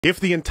If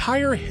the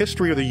entire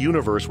history of the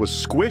universe was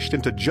squished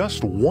into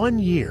just 1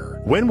 year,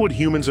 when would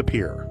humans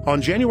appear?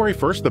 On January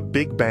 1st, the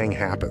Big Bang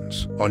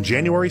happens. On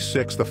January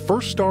 6th, the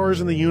first stars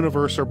in the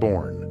universe are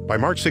born. By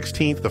March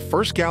 16th, the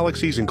first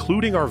galaxies,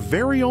 including our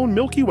very own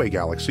Milky Way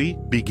galaxy,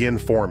 begin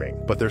forming,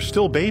 but they're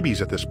still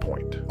babies at this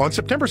point. On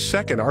September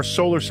 2nd, our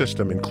solar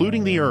system,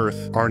 including the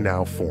Earth, are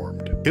now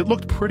formed. It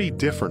looked pretty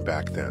different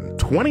back then.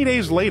 20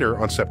 days later,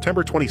 on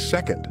September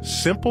 22nd,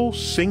 simple,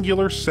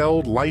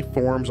 singular-celled life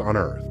forms on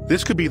Earth.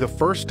 This could be the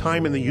first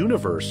time in the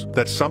universe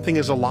that something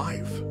is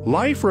alive.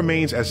 Life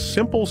remains as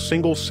simple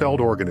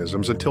single-celled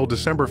organisms until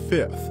December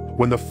 5th,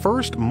 when the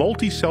first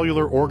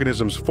multicellular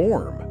organisms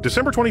form.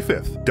 December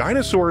 25th,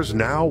 dinosaurs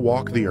now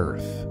walk the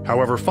Earth.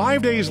 However,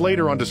 5 days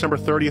later on December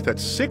 30th at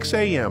 6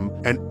 a.m.,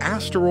 an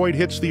asteroid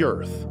hits the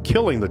Earth,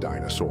 killing the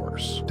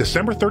dinosaurs.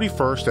 December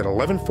 31st at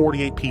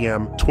 11:48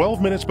 p.m.,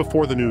 12 minutes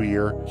before the new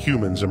year,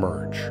 humans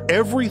emerge.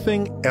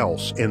 Everything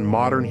else in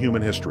modern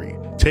human history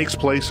takes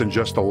place in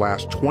just the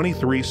last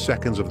 23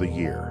 seconds of the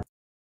year.